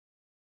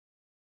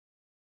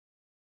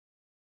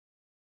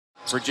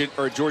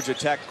Georgia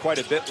Tech quite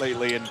a bit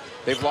lately, and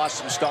they've lost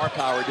some star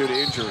power due to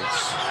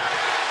injuries.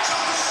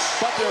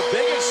 But their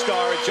biggest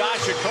star,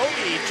 Josh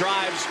Okogie,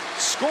 drives,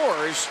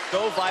 scores,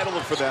 so vital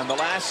for them. The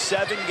last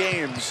 7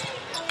 games,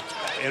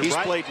 and he's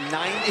played 95%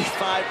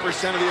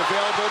 of the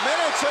available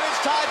minutes, and it's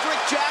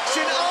Tadric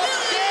Jackson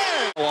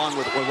again. Along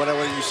with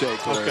whatever you say,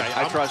 Corey. Okay,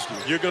 I trust you.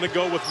 You're going to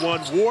go with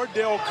one,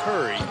 Wardell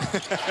Curry,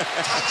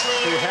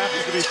 who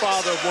happens to be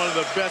father of one of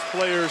the best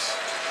players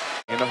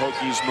in the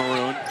Hokies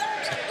maroon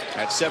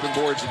at 7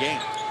 boards a game.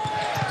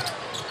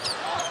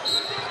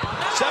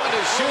 7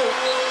 to shoot,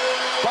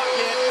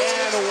 bucket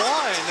and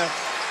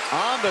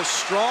 1 on the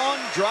strong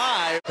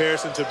drive.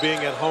 Comparison to being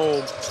at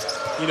home,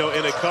 you know,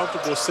 in a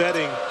comfortable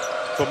setting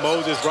for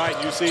Moses Wright.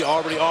 You see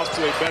already off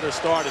to a better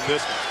start in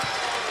this one.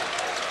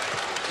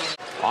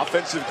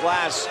 Offensive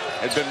glass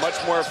has been much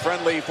more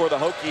friendly for the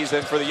Hokies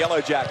than for the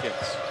Yellow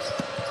Jackets.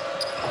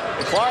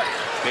 Clark,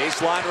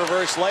 baseline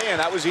reverse lay-in,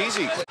 that was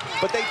easy.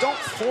 But they don't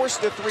force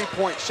the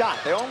three-point shot.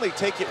 They only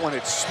take it when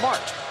it's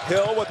smart.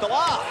 Hill with the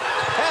lob,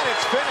 and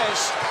it's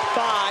finished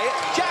by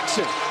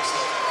Jackson.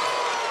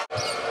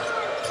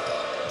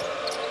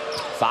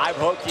 5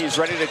 Hokies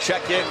ready to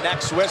check in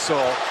next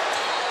whistle.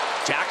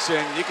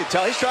 Jackson, you can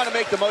tell he's trying to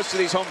make the most of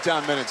these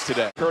hometown minutes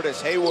today.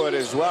 Curtis Haywood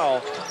as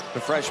well, the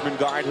freshman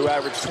guard who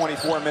averaged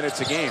 24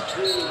 minutes a game.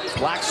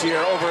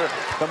 Blackshear over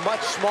the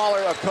much smaller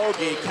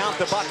Okogie, count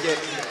the bucket.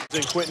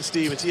 And Quentin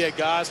Stevens, he had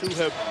guys who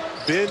have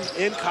been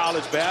in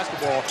college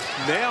basketball.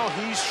 Now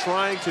he's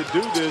trying to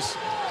do this,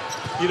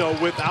 you know,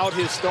 without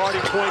his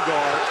starting point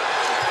guard.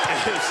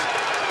 As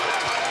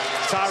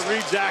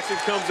Tadric Jackson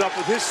comes up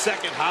with his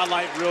second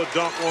highlight reel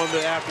dunk on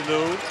the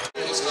afternoon.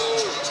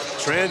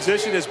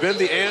 Transition has been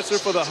the answer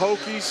for the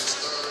Hokies.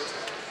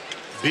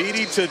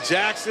 Beatty to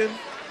Jackson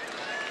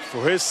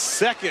for his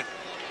second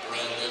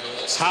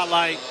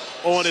highlight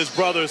on his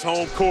brother's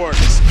home court.